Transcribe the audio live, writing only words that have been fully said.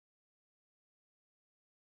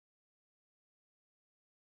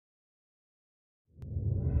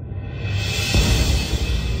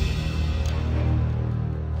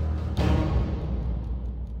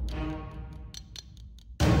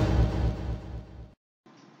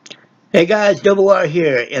Hey guys, Double R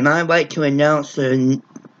here, and I'd like to announce the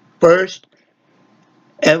first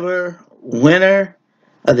ever winner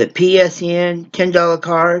of the PSN $10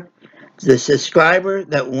 card. The subscriber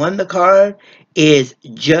that won the card is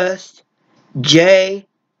Just J82.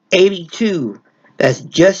 That's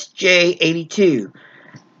Just J82.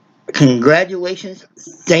 Congratulations.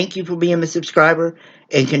 Thank you for being a subscriber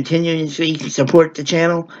and continuing to support the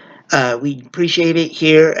channel. We appreciate it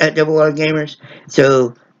here at Double R Gamers.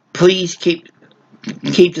 So please keep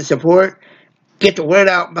the support, get the word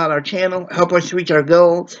out about our channel, help us reach our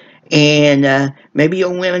goal, and maybe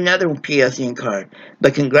you'll win another PSN card.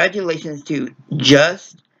 But congratulations to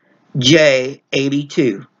Just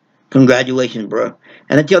J82. Congratulations, bro.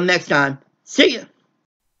 And until next time, see ya.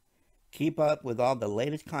 Keep up with all the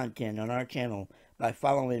latest content on our channel by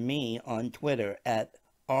following me on Twitter at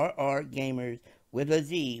RRGamers with a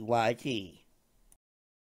ZYT.